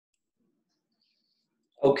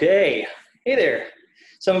Okay, hey there.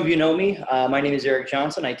 Some of you know me. My name is Eric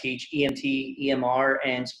Johnson. I teach EMT, EMR,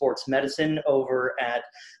 and sports medicine over at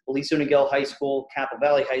Aliso Niguel High School, Capo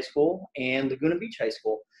Valley High School, and Laguna Beach High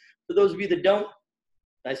School. For those of you that don't,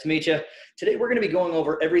 nice to meet you. Today we're going to be going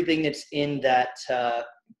over everything that's in that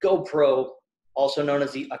GoPro, also known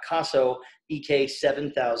as the Akaso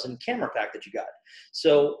EK7000 camera pack that you got.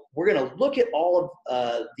 So we're going to look at all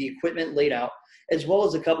of the equipment laid out, as well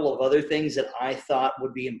as a couple of other things that I thought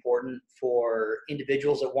would be important for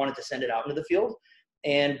individuals that wanted to send it out into the field.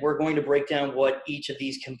 And we're going to break down what each of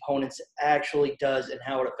these components actually does and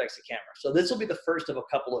how it affects the camera. So this will be the first of a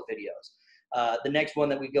couple of videos. The next one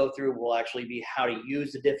that we go through will actually be how to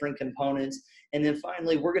use the different components. And then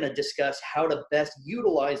finally, we're going to discuss how to best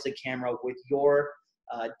utilize the camera with your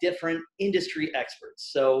different industry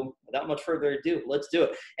experts. So without much further ado, let's do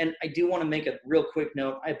it. And I do want to make a real quick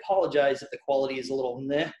note. I apologize if the quality is a little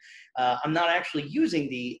meh. I'm not actually using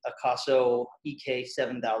the Akaso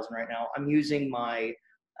EK7000 right now. I'm using my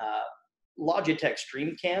Logitech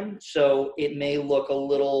Stream Cam, so it may look a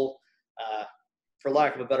little, for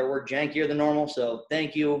lack of a better word, jankier than normal. So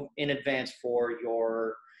thank you in advance for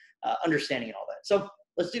your understanding and all that. So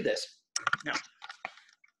let's do this. Now,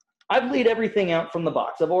 I've laid everything out from the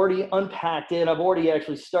box. I've already unpacked it. I've already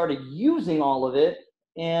actually started using all of it.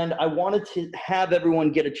 And I wanted to have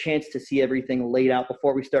everyone get a chance to see everything laid out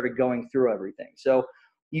before we started going through everything. So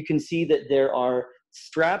you can see that there are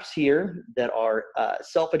straps here that are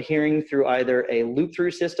self-adhering through either a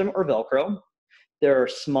loop-through system or Velcro. There are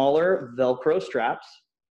smaller Velcro straps.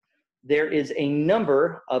 There is a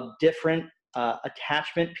number of different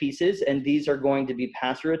attachment pieces, and these are going to be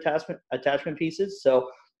pass-through attachment pieces. So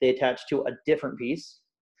they attach to a different piece.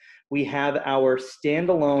 We have our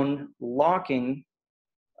standalone locking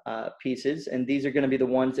pieces, and these are going to be the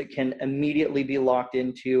ones that can immediately be locked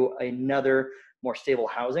into another more stable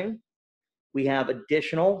housing. We have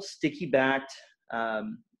additional sticky-backed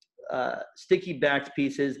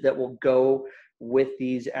pieces that will go with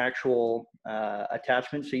these actual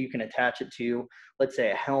attachments, so you can attach it to, let's say,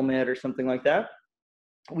 a helmet or something like that.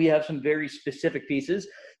 We have some very specific pieces.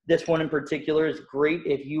 This one in particular is great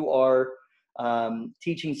if you are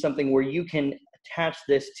teaching something where you can attach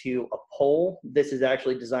this to a pole. This is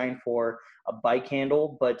actually designed for a bike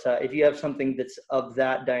handle, but if you have something that's of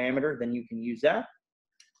that diameter, then you can use that.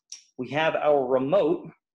 We have our remote,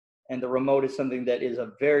 and the remote is something that is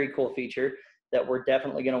a very cool feature that we're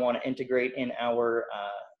definitely going to want to integrate in our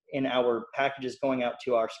packages going out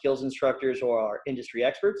to our skills instructors or our industry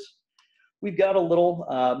experts. We've got a little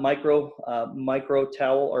micro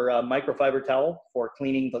towel or microfiber towel for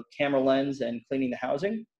cleaning the camera lens and cleaning the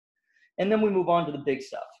housing. And then we move on to the big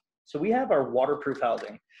stuff. So we have our waterproof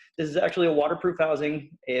housing. This is actually a waterproof housing.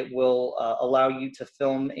 It will allow you to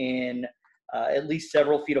film in at least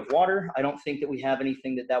several feet of water. I don't think that we have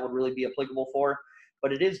anything that would really be applicable for,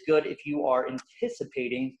 but it is good if you are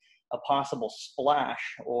anticipating a possible splash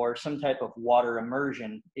or some type of water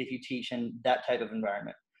immersion if you teach in that type of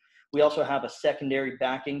environment. We also have a secondary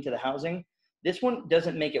backing to the housing. This one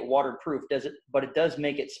doesn't make it waterproof, does it? But it does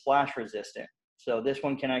make it splash resistant. So this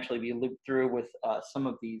one can actually be looped through with some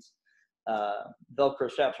of these Velcro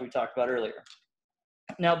straps we talked about earlier.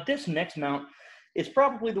 Now, this next mount is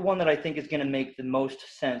probably the one that I think is going to make the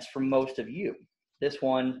most sense for most of you. This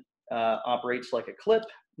one operates like a clip.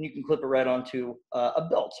 You can clip it right onto a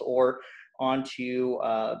belt or onto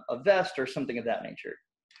a vest or something of that nature.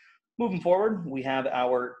 Moving forward, we have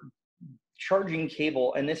our charging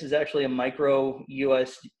cable, and this is actually a micro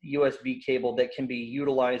USB cable that can be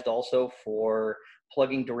utilized also for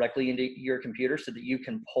plugging directly into your computer so that you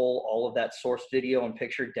can pull all of that source video and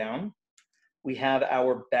picture down. We have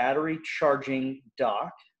our battery charging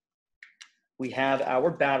dock. We have our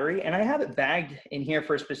battery, and I have it bagged in here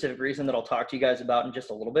for a specific reason that I'll talk to you guys about in just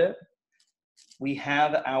a little bit. We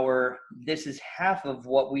have this is half of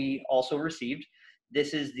what we also received.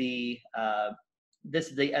 This is the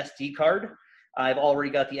SD card. I've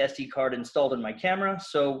already got the SD card installed in my camera.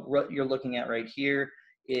 So what you're looking at right here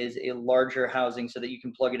is a larger housing so that you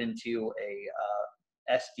can plug it into a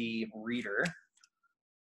SD reader.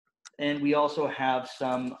 And we also have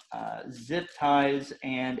some zip ties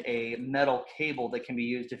and a metal cable that can be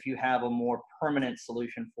used if you have a more permanent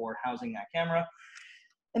solution for housing that camera.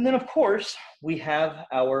 And then, of course, we have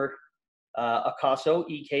our Akaso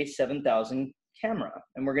EK7000 camera,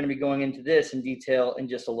 and we're going to be going into this in detail in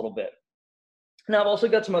just a little bit. Now, I've also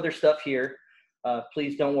got some other stuff here.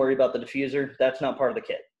 Please don't worry about the diffuser. That's not part of the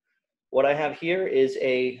kit. What I have here is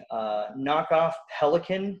a knockoff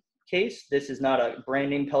Pelican case. This is not a brand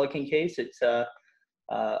name Pelican case. It's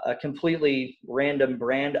a completely random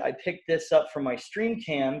brand. I picked this up from my stream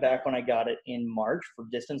cam back when I got it in March for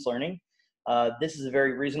distance learning. This is a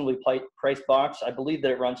very reasonably priced box. I believe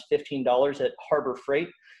that it runs $15 at Harbor Freight,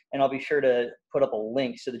 and I'll be sure to put up a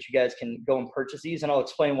link so that you guys can go and purchase these, and I'll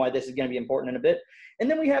explain why this is going to be important in a bit. And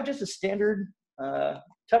then we have just a standard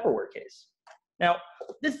Tupperware case. Now,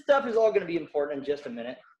 this stuff is all going to be important in just a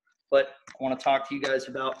minute, but I want to talk to you guys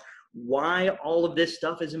about why all of this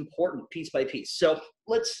stuff is important piece by piece. So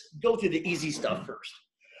let's go through the easy stuff first.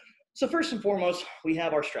 So first and foremost, we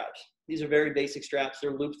have our straps. These are very basic straps.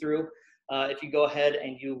 They're loop through. If you go ahead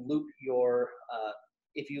and you loop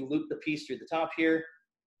if you loop the piece through the top here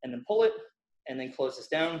and then pull it and then close this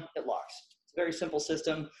down, it locks. It's a very simple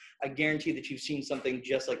system. I guarantee that you've seen something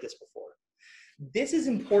just like this before. This is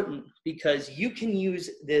important because you can use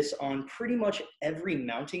this on pretty much every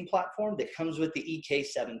mounting platform that comes with the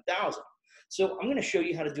EK7000. So I'm going to show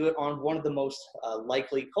you how to do it on one of the most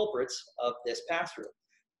likely culprits of this pass-through,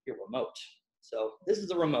 your remote. So this is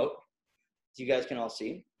the remote, as you guys can all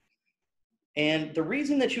see. And the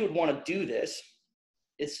reason that you would want to do this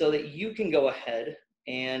is so that you can go ahead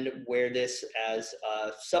and wear this as a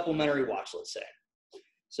supplementary watch, let's say.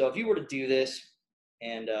 So if you were to do this,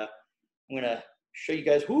 and I'm going to show you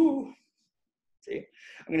guys, I'm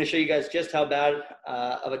going to show you guys just how bad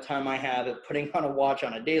of a time I have at putting on a watch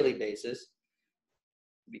on a daily basis,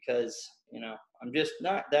 because, you know, I'm just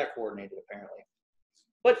not that coordinated apparently,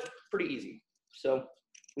 but pretty easy. So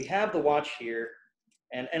we have the watch here,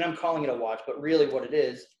 and I'm calling it a watch, but really what it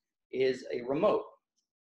is a remote.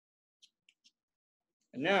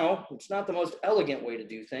 And now, it's not the most elegant way to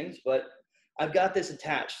do things, but I've got this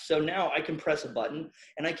attached. So now I can press a button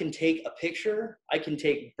and I can take a picture, I can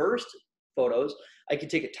take burst photos, I can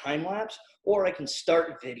take a time lapse, or I can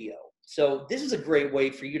start video. So this is a great way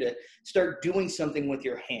for you to start doing something with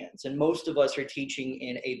your hands. And most of us are teaching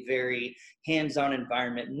in a very hands-on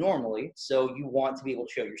environment normally. So you want to be able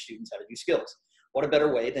to show your students how to do skills. What a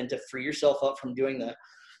better way than to free yourself up from doing the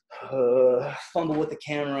fumble with the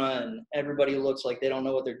camera and everybody looks like they don't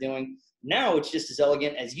know what they're doing. Now it's just as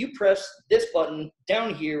elegant as you press this button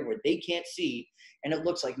down here where they can't see, and it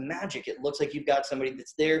looks like magic. It looks like you've got somebody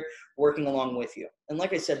that's there working along with you. And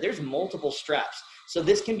like I said, there's multiple straps. So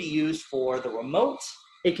this can be used for the remotes.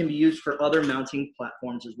 It can be used for other mounting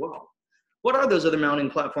platforms as well. What are those other mounting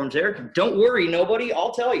platforms, Eric? Don't worry, nobody,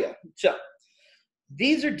 I'll tell you. So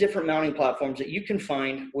these are different mounting platforms that you can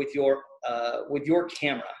find with your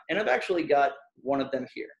camera. And I've actually got one of them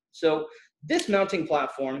here. So this mounting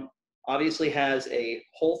platform obviously has a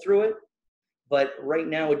hole through it, but right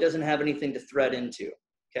now it doesn't have anything to thread into,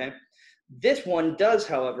 okay? This one does,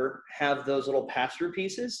 however, have those little pass-through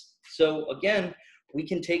pieces. So again, we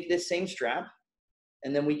can take this same strap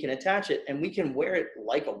and then we can attach it and we can wear it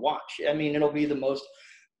like a watch. I mean, it'll be the most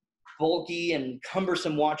bulky and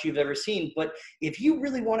cumbersome watch you've ever seen, but if you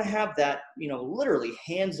really want to have that, you know, literally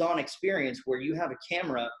hands-on experience where you have a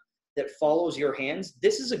camera that follows your hands,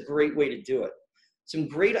 this is a great way to do it. Some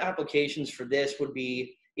great applications for this would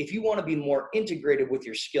be if you want to be more integrated with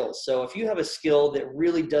your skills. So if you have a skill that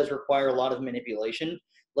really does require a lot of manipulation,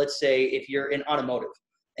 let's say if you're in automotive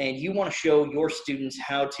and you want to show your students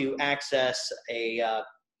how to access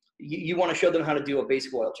you want to show them how to do a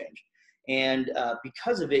basic oil change. And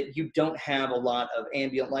because of it, you don't have a lot of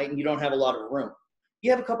ambient light and you don't have a lot of room.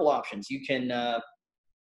 You have a couple options. You can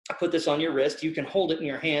put this on your wrist, you can hold it in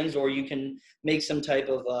your hands, or you can make some type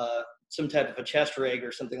of a chest rig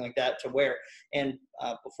or something like that to wear. And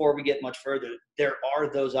before we get much further, there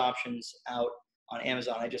are those options out on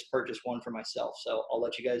Amazon. I just purchased one for myself, so I'll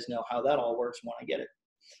let you guys know how that all works when I get it.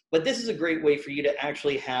 But this is a great way for you to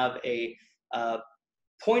actually have a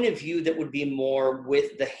point of view that would be more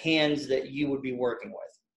with the hands that you would be working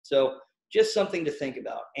with. So just something to think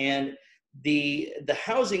about. And the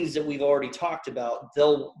housings that we've already talked about,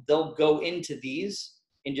 they'll go into these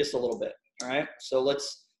in just a little bit. All right, so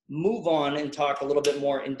let's move on and talk a little bit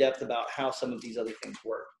more in depth about how some of these other things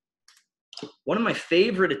work. One of my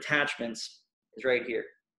favorite attachments is right here.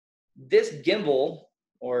 This gimbal,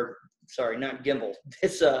 or sorry, not gimbal,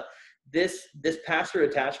 this pass-through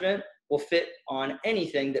attachment will fit on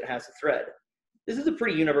anything that has a thread. This is a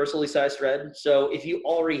pretty universally sized thread. So if you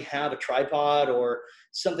already have a tripod or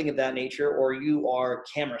something of that nature, or you are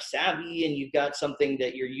camera savvy and you've got something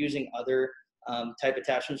that you're using other type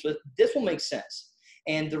attachments with, this will make sense.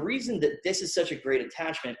 And the reason that this is such a great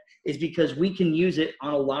attachment is because we can use it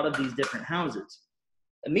on a lot of these different houses.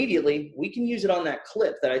 Immediately, we can use it on that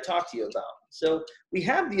clip that I talked to you about. So we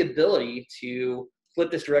have the ability to flip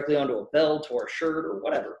this directly onto a belt or a shirt or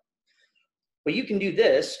whatever. But you can do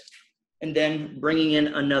this, and then bringing in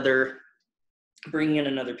another bringing in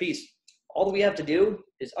another piece. All that we have to do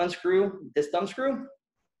is unscrew this thumb screw.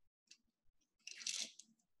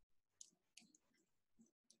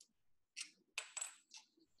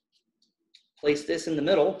 Place this in the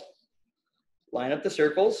middle, line up the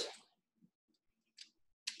circles.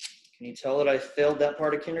 Can you tell that I failed that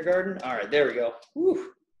part of kindergarten? All right, there we go.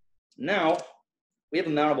 Whew. Now we have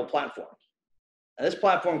a mountable platform. Now, this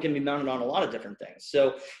platform can be mounted on a lot of different things.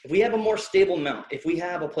 So if we have a more stable mount, if we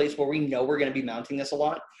have a place where we know we're going to be mounting this a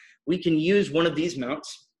lot, we can use one of these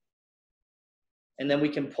mounts, and then we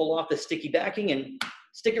can pull off the sticky backing and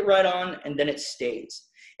stick it right on, and then it stays.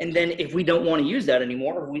 And then if we don't want to use that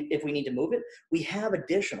anymore, if we need to move it, we have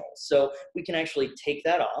additional. So we can actually take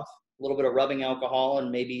that off, a little bit of rubbing alcohol,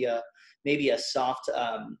 and maybe a soft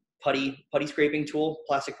putty scraping tool,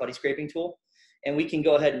 plastic putty scraping tool. And we can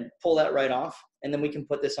go ahead and pull that right off, and then we can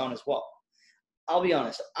put this on as well. I'll be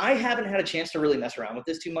honest, I haven't had a chance to really mess around with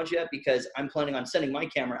this too much yet because I'm planning on sending my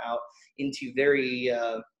camera out into very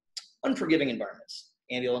unforgiving environments,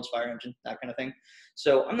 ambulance, fire engine, that kind of thing.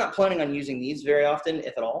 So I'm not planning on using these very often,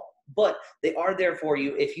 if at all, but they are there for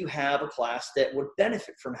you if you have a class that would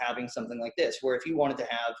benefit from having something like this, where if you wanted to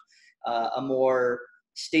have a more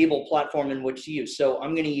stable platform in which to use. So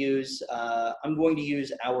I'm going to use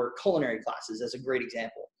our culinary classes as a great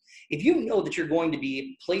example. If you know that you're going to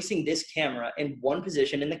be placing this camera in one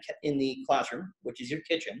position in the classroom, which is your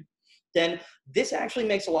kitchen, then this actually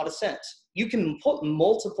makes a lot of sense. You can put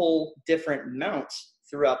multiple different mounts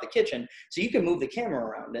throughout the kitchen, so you can move the camera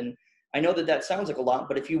around. And I know that that sounds like a lot,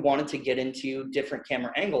 but if you wanted to get into different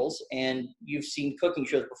camera angles, and you've seen cooking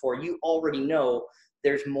shows before, you already know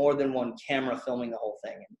there's more than one camera filming the whole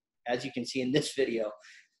thing. And as you can see in this video,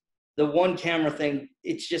 the one camera thing,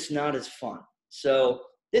 it's just not as fun. So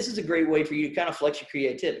this is a great way for you to kind of flex your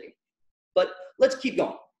creativity. But let's keep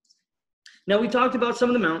going. Now, we talked about some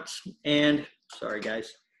of the mounts, and sorry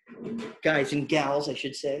guys and gals, I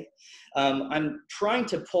should say. I'm trying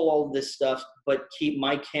to pull all of this stuff, but keep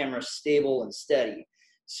my camera stable and steady.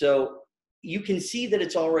 So you can see that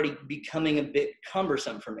it's already becoming a bit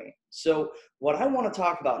cumbersome for me. So what I want to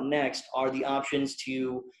talk about next are the options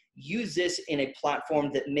to use this in a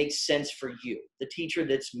platform that makes sense for you, the teacher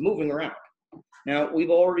that's moving around. Now, we've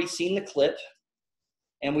already seen the clip,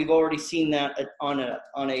 and we've already seen that on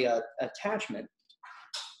a attachment.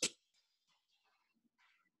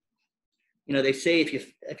 You know, they say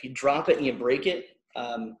if you drop it and you break it,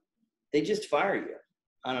 they just fire you.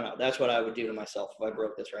 I don't know. That's what I would do to myself if I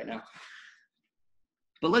broke this right now.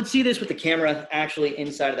 But let's see this with the camera actually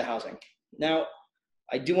inside of the housing. Now,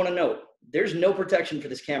 I do want to note, there's no protection for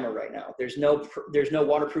this camera right now. There's no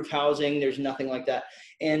waterproof housing. There's nothing like that.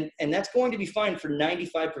 And that's going to be fine for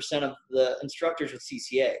 95% of the instructors with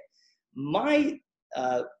CCA. My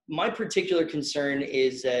particular concern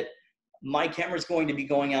is that my camera is going to be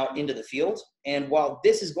going out into the field. And while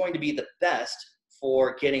this is going to be the best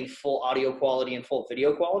for getting full audio quality and full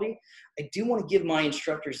video quality, I do want to give my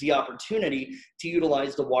instructors the opportunity to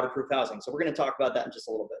utilize the waterproof housing. So we're going to talk about that in just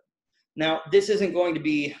a little bit. Now, this isn't going to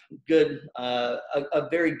be good, a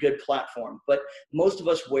very good platform, but most of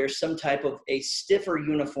us wear some type of a stiffer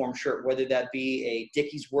uniform shirt, whether that be a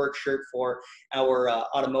Dickies work shirt for our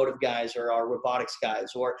automotive guys or our robotics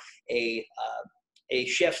guys, or a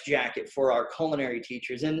chef's jacket for our culinary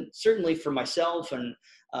teachers. And certainly for myself and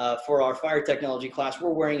for our fire technology class, we're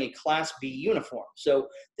wearing a Class B uniform. So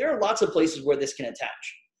there are lots of places where this can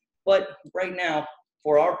attach. But right now,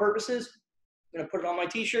 for our purposes, I'm going to put it on my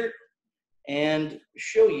t-shirt and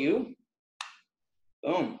show you.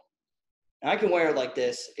 Boom. I can wear it like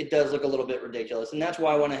this. It does look a little bit ridiculous, and that's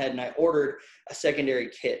why I went ahead and I ordered a secondary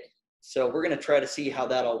kit. So we're going to try to see how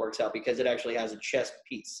that all works out, because it actually has a chest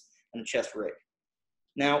piece and a chest rig.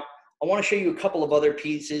 Now, I want to show you a couple of other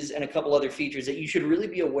pieces and a couple other features that you should really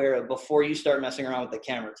be aware of before you start messing around with the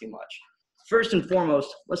camera too much. First and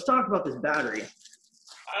foremost, let's talk about this battery.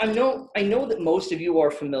 I know that most of you are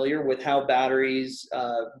familiar with how batteries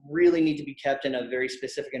really need to be kept in a very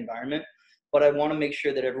specific environment, but I want to make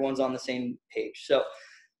sure that everyone's on the same page. So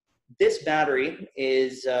this battery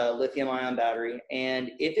is a lithium-ion battery,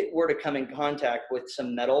 and if it were to come in contact with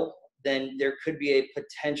some metal, then there could be a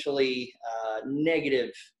potentially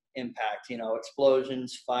negative impact, you know,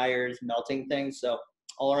 explosions, fires, melting things, so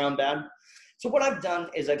all around bad. So what I've done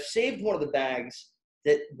is I've saved one of the bags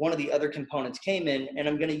that one of the other components came in, and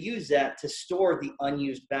I'm going to use that to store the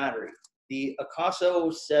unused battery. The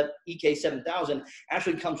Akaso EK7000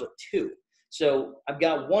 actually comes with two. So I've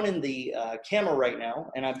got one in the camera right now,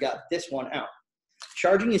 and I've got this one out.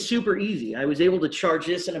 Charging is super easy. I was able to charge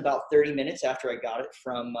this in about 30 minutes after I got it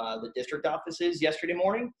from the district offices yesterday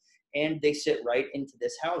morning, and they sit right into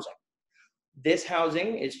this housing. This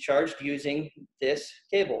housing is charged using this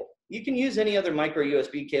cable. You can use any other micro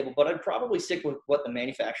USB cable, but I'd probably stick with what the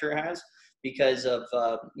manufacturer has because of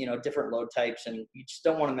you know, different load types, and you just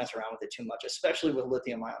don't want to mess around with it too much, especially with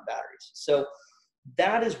lithium-ion batteries. So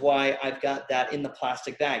that is why I've got that in the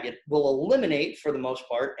plastic bag. It will eliminate, for the most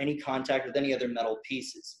part, any contact with any other metal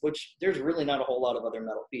pieces, which there's really not a whole lot of other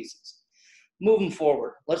metal pieces. Moving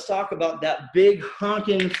forward, let's talk about that big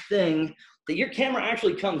honking thing that your camera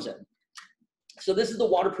actually comes in. So this is the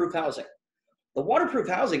waterproof housing. The waterproof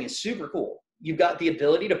housing is super cool. You've got the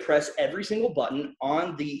ability to press every single button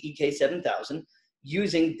on the EK7000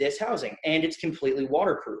 using this housing, and it's completely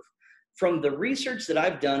waterproof. From the research that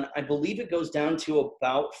I've done, I believe it goes down to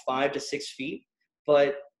about 5 to 6 feet,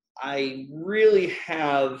 but I really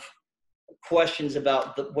have questions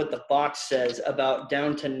about what the box says about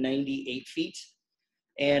down to 98 feet.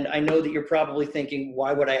 And I know that you're probably thinking,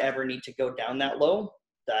 why would I ever need to go down that low?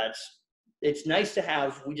 It's nice to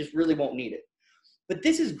have, we just really won't need it. But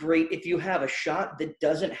this is great if you have a shot that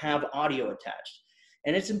doesn't have audio attached.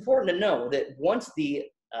 And it's important to know that once the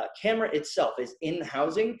camera itself is in the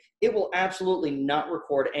housing, it will absolutely not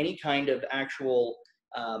record any kind of actual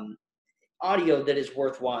audio that is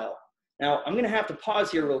worthwhile. Now, I'm going to have to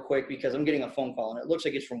pause here real quick because I'm getting a phone call, and it looks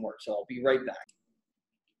like it's from work, so I'll be right back.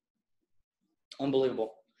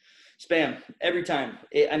 Unbelievable. Spam, every time.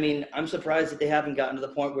 I mean, I'm surprised that they haven't gotten to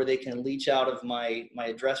the point where they can leach out of my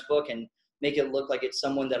address book and make it look like it's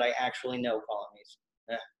someone that I actually know calling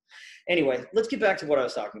me. Anyway, let's get back to what I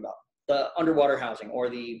was talking about. The underwater housing, or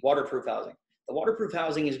the waterproof housing. The waterproof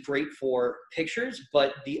housing is great for pictures,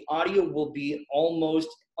 but the audio will be almost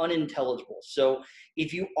unintelligible. So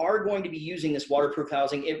if you are going to be using this waterproof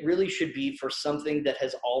housing, it really should be for something that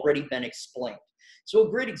has already been explained. So a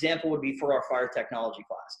great example would be for our fire technology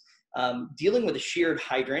class. Dealing with a sheared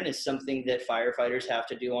hydrant is something that firefighters have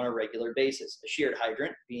to do on a regular basis. A sheared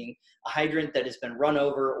hydrant being a hydrant that has been run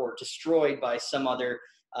over or destroyed by some other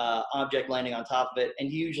object landing on top of it, and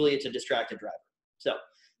usually it's a distracted driver. So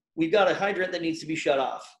we've got a hydrant that needs to be shut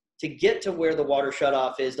off. To get to where the water shut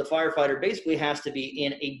off is, the firefighter basically has to be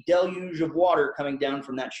in a deluge of water coming down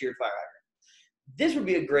from that sheared fire hydrant. This would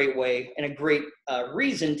be a great way and a great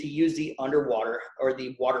reason to use the underwater or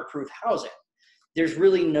the waterproof housing. There's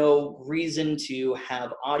really no reason to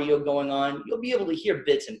have audio going on. You'll be able to hear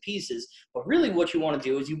bits and pieces, but really what you want to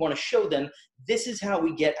do is you want to show them this is how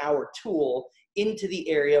we get our tool into the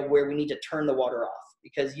area where we need to turn the water off,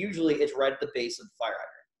 because usually it's right at the base of the fire hydrant.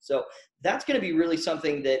 So that's going to be really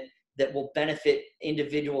something that will benefit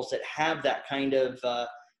individuals that have that kind of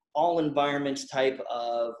all environments type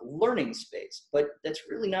of learning space, but that's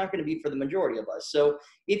really not going to be for the majority of us. So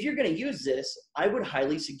if you're going to use this, I would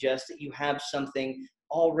highly suggest that you have something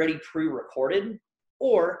already pre-recorded,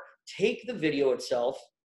 or take the video itself,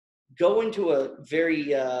 go into a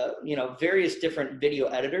various different video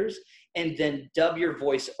editors, and then dub your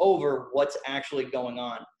voice over what's actually going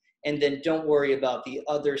on. And then don't worry about the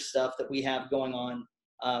other stuff that we have going on.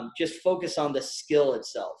 Just focus on the skill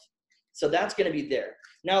itself. So that's going to be there.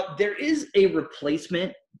 Now, there is a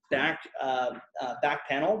replacement back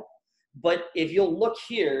panel, but if you'll look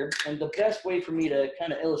here, and the best way for me to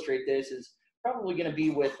kind of illustrate this is probably going to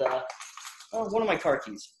be with one of my car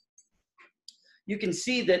keys. You can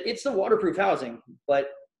see that it's the waterproof housing, but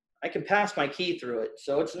I can pass my key through it,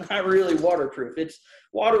 so it's not really waterproof. It's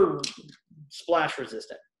water splash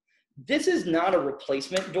resistant. This is not a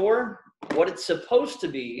replacement door. What it's supposed to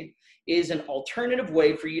be is an alternative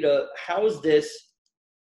way for you to house this,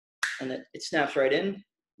 and it snaps right in.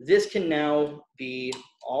 This can now be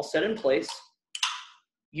all set in place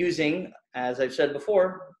using, as I've said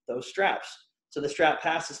before, those straps. So the strap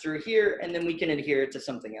passes through here, and then we can adhere it to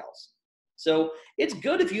something else. So it's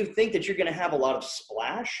good if you think that you're going to have a lot of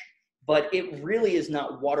splash, but it really is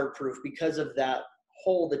not waterproof because of that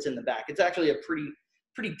hole that's in the back. It's actually a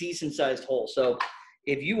pretty decent sized hole. So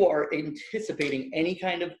if you are anticipating any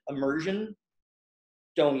kind of immersion,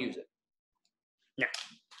 don't use it. Now,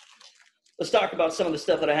 let's talk about some of the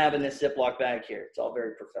stuff that I have in this Ziploc bag here. It's all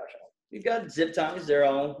very professional. We've got zip ties. They're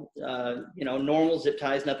all, normal zip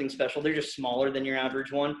ties, nothing special. They're just smaller than your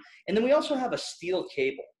average one. And then we also have a steel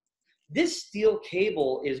cable. This steel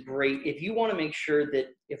cable is great if you want to make sure that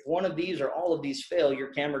if one of these or all of these fail, your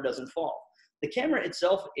camera doesn't fall. The camera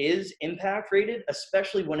itself is impact rated,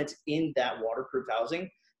 especially when it's in that waterproof housing,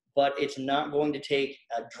 but it's not going to take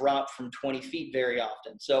a drop from 20 feet very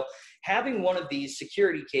often. So having one of these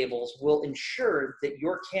security cables will ensure that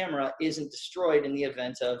your camera isn't destroyed in the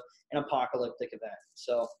event of an apocalyptic event.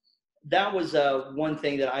 So that was one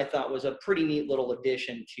thing that I thought was a pretty neat little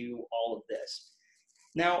addition to all of this.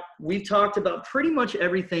 Now, we've talked about pretty much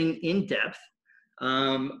everything in depth.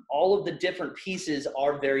 All of the different pieces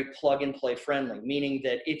are very plug and play friendly, meaning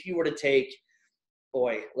that if you were to take,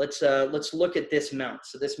 boy, let's look at this mount.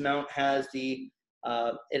 So this mount has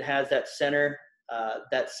it has that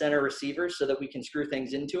center receiver so that we can screw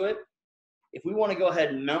things into it. If we want to go ahead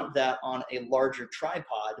and mount that on a larger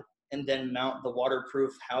tripod and then mount the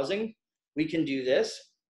waterproof housing, we can do this.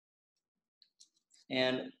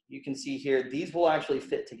 And you can see here, these will actually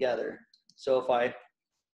fit together. So if I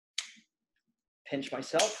pinch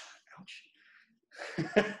myself,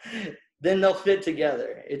 ouch, then they'll fit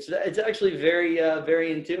together. It's actually very,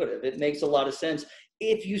 very intuitive. It makes a lot of sense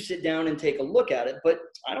if you sit down and take a look at it, but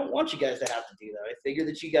I don't want you guys to have to do that. I figure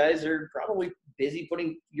that you guys are probably busy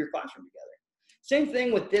putting your classroom together. Same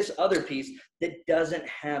thing with this other piece that doesn't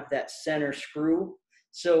have that center screw.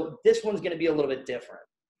 So this one's going to be a little bit different.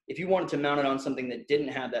 If you wanted to mount it on something that didn't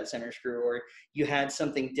have that center screw, or you had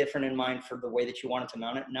something different in mind for the way that you wanted to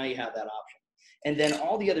mount it, now you have that option. And then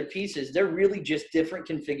all the other pieces, they're really just different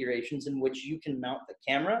configurations in which you can mount the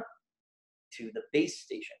camera to the base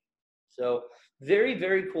station. So very,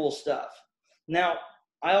 very cool stuff. Now,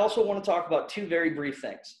 I also want to talk about two very brief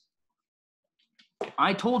things.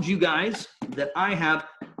 I told you guys that I have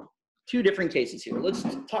two different cases here. Let's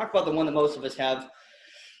talk about the one that most of us have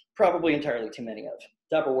probably entirely too many of.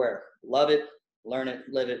 Tupperware. Love it, learn it,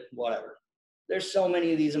 live it, whatever. There's so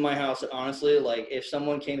many of these in my house that honestly, like if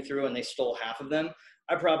someone came through and they stole half of them,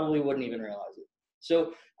 I probably wouldn't even realize it.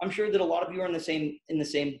 So I'm sure that a lot of you are in the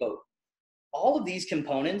same boat. All of these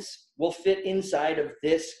components will fit inside of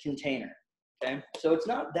this container, okay? So it's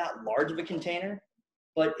not that large of a container,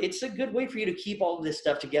 but it's a good way for you to keep all of this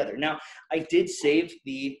stuff together. Now, I did save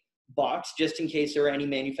the box just in case there were any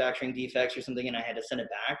manufacturing defects or something and I had to send it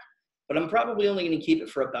back. But I'm probably only going to keep it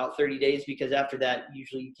for about 30 days because after that,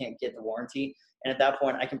 usually you can't get the warranty. And at that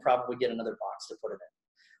point, I can probably get another box to put it in.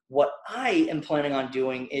 What I am planning on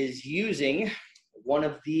doing is using one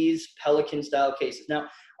of these Pelican style cases. Now,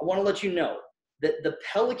 I want to let you know that the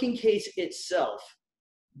Pelican case itself,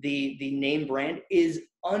 the name brand, is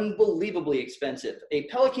unbelievably expensive. A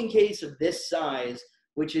Pelican case of this size,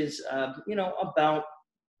 which is, about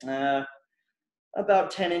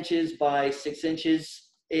 10 inches by 6 inches,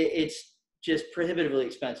 it's just prohibitively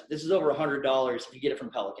expensive. This is over $100 if you get it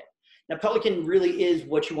from Pelican. Now, Pelican really is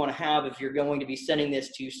what you want to have if you're going to be sending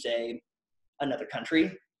this to, say, another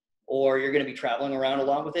country, or you're going to be traveling around a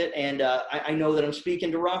lot with it. And I know that I'm speaking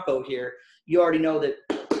to Rocco here. You already know that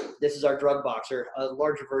this is our drug box, or a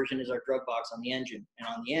larger version is our drug box on the engine and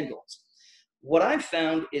on the ambulance. What I've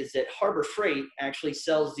found is that Harbor Freight actually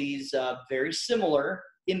sells these very similar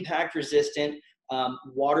impact-resistant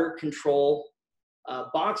water control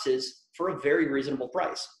boxes for a very reasonable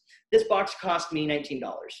price. This box cost me $19,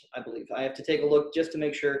 I believe. I have to take a look just to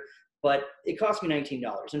make sure, but it cost me $19.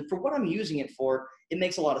 And for what I'm using it for, it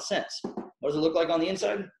makes a lot of sense. What does it look like on the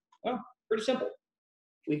inside? Well, pretty simple.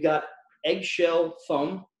 We've got eggshell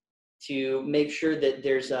foam to make sure that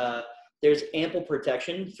there's ample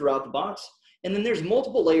protection throughout the box. And then there's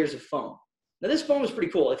multiple layers of foam. Now this foam is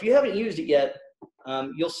pretty cool. If you haven't used it yet,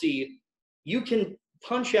 you'll see you can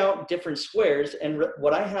punch out different squares, and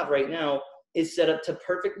what I have right now is set up to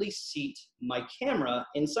perfectly seat my camera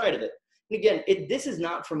inside of it. And again, this is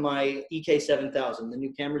not for my EK7000, the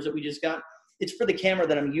new cameras that we just got. It's for the camera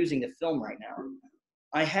that I'm using to film right now.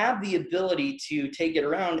 I have the ability to take it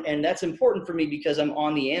around, and that's important for me because I'm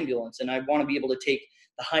on the ambulance and I want to be able to take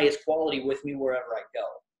the highest quality with me wherever I go.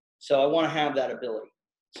 So I want to have that ability.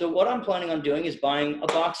 So what I'm planning on doing is buying a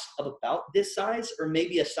box of about this size or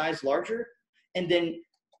maybe a size larger, and then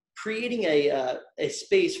creating a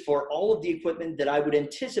space for all of the equipment that I would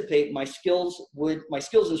anticipate my skills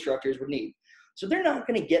instructors would need. So they're not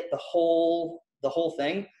going to get the whole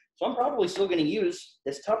thing. So I'm probably still going to use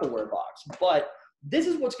this Tupperware box, but this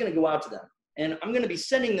is what's going to go out to them. And I'm going to be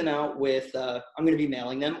sending them out with, I'm going to be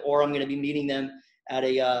mailing them, or I'm going to be meeting them at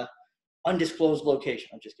a undisclosed location.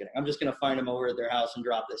 I'm just kidding. I'm just going to find them over at their house and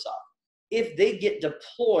drop this off. If they get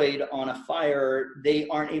deployed on a fire, they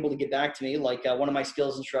aren't able to get back to me, like one of my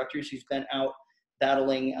skills instructors who's been out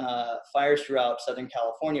battling fires throughout Southern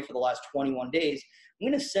California for the last 21 days, I'm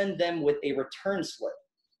going to send them with a return slip.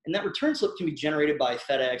 And that return slip can be generated by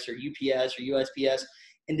FedEx or UPS or USPS,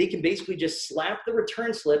 and they can basically just slap the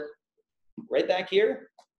return slip right back here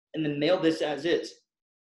and then mail this as is.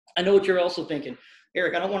 I know what you're also thinking.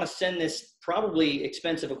 Eric, I don't want to send this probably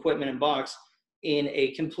expensive equipment in box in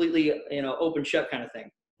a completely open shut kind of thing.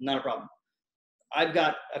 Not a problem. I've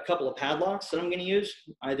got a couple of padlocks that I'm going to use,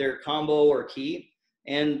 either combo or key,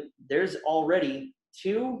 and there's already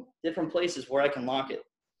 2 different places where I can lock it.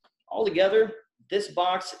 Altogether, this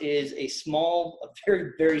box is a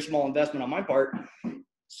very, very small investment on my part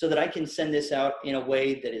so that I can send this out in a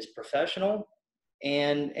way that is professional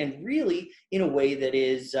and really in a way that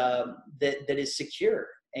is, that is secure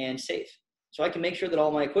and safe. So I can make sure that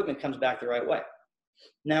all my equipment comes back the right way.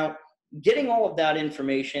 Now, getting all of that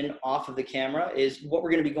information off of the camera is what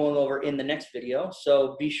we're going to be going over in the next video.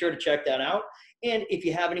 So be sure to check that out. And if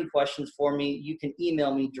you have any questions for me, you can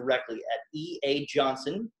email me directly at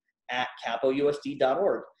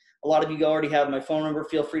eajohnson@capousd.org. A lot of you already have my phone number.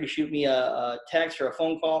 Feel free to shoot me a text or a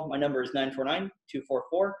phone call. My number is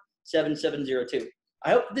 949-244-7702. I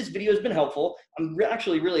hope this video has been helpful. I'm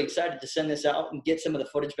actually really excited to send this out and get some of the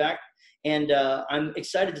footage back. And I'm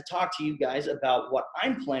excited to talk to you guys about what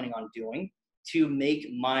I'm planning on doing to make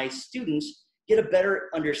my students get a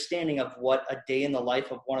better understanding of what a day in the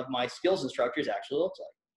life of one of my skills instructors actually looks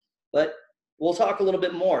like. But we'll talk a little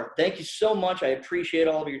bit more. Thank you so much. I appreciate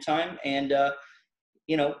all of your time. And,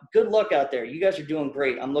 you know, good luck out there. You guys are doing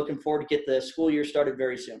great. I'm looking forward to get the school year started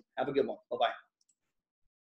very soon. Have a good one. Bye-bye.